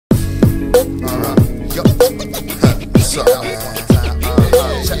Yo. What's up, man?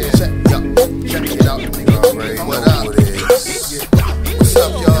 Check it out. Nigga already know what it is. What's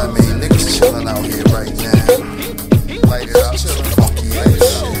up, y'all? I mean, niggas chillin' out here right now. Light it up, funky ass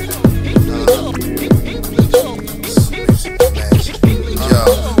shit. Yo,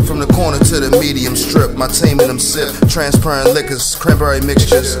 from the corner to the medium strip, my team and them sip transparent liquors, cranberry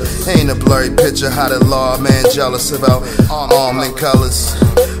mixtures. Ain't a blurry picture how the law man jealous about almond colors.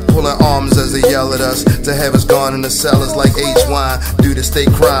 Pulling arms as they yell at us to have us gone in the cellars like aged wine due to state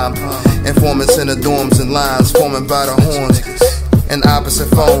crime. Informants in the dorms and lines forming by the horns. An opposite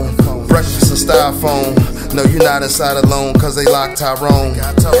phone, breakfast and styrofoam. No, you're not inside alone, cause they locked Tyrone.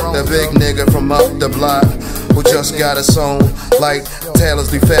 The big nigga from up the block who just got us on like tailors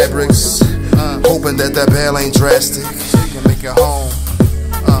do fabrics. Hoping that that bail ain't drastic. You can make it home.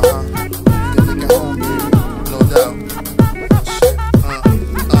 You can make it home, baby. No doubt.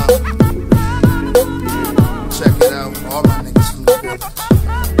 Check it out. All my niggas from the village.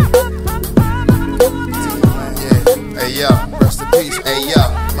 Yeah. Hey, yo. Rest in peace. Hey, yo.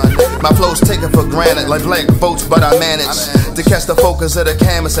 My flow's taken for granted like black boats, but I manage to catch the focus of the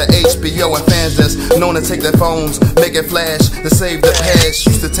cameras at HBO and fans that's known to take their phones, make it flash, to save the past.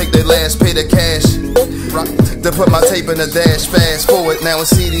 Used to take their last, pay the cash, to put my tape in the dash. Fast forward, now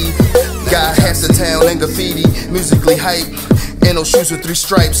it's CD. Got half the town in graffiti, musically hype. In those shoes with 3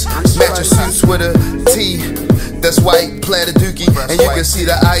 stripes, matching suits with a T that's white, plaid dookie, and you can see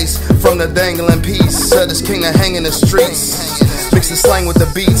the ice from the dangling piece. Said this king of hanging the streets. Mixing slang with the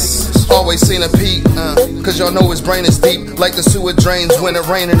beats, always seen a peak, cause y'all know his brain is deep, like the sewer drains when it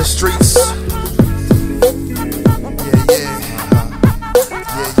rain in the streets.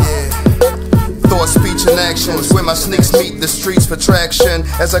 Thought, speech, and actions, where my sneaks meet the streets for traction.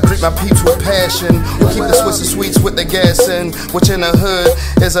 As I greet my peeps with passion, who keep the Swiss and sweets with the gas in, which in the hood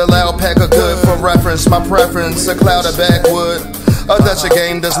is a loud pack of good. For reference, my preference, a cloud of backwood. A Dutcher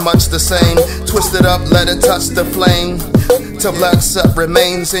game does much the same. Twist it up, let it touch the flame, till black up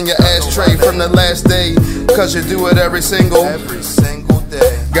remains in your ashtray from the last day. Cause you do it every single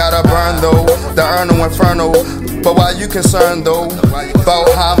day. Gotta burn though, the Erno Inferno. But why you concerned though, about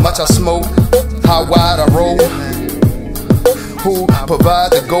how much I smoke, how wide I roll? Who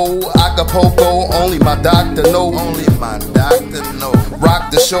provide the gold? Acapulco, only my doctor know. Only my doctor know. Rock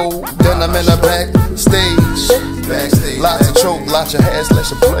the show, then I'm in the backstage. Lots of choke, lots of hash,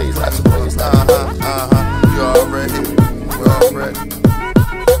 lots of plays, lots of plays. You already, we already.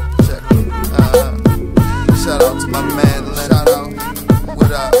 Check it. Shout out to my man, shout out.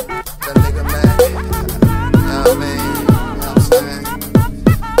 What up, that nigga man? Know what I mean? Know what I'm saying?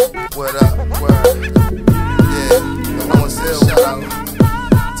 What up, word? Yeah, no one said shout out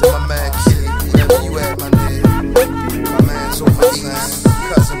to my man Kid, wherever you at, my nigga. My man so much,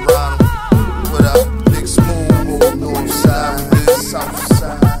 cousin Ronald. What up, Big Smooth, North Side, South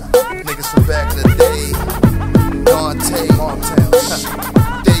Side. Niggas from back in the day. Dante,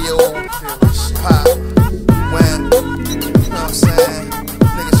 Dayo, Pop, when, you know what I'm saying?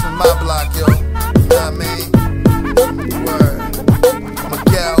 Niggas from my block, yo. You know what I mean? Word.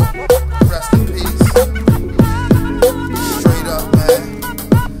 Miguel, rest in peace. Straight up, man.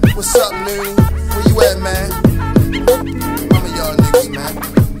 What's up, new? Where you at, man? Some of y'all niggas, man.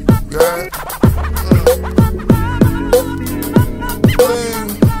 You heard?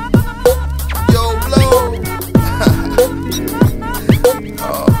 Yo, blow.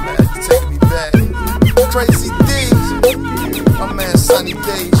 Oh, man, you taking me back. Crazy D's. My man, Sunny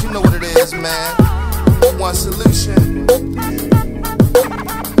Days. You know what it is, man. One solution.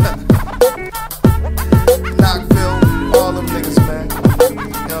 Knoxville, all them niggas, man. You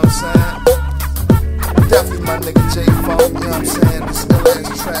know what I'm saying? Definitely my nigga J-Funk, you know what I'm saying? This ill-ass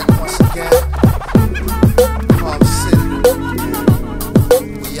track,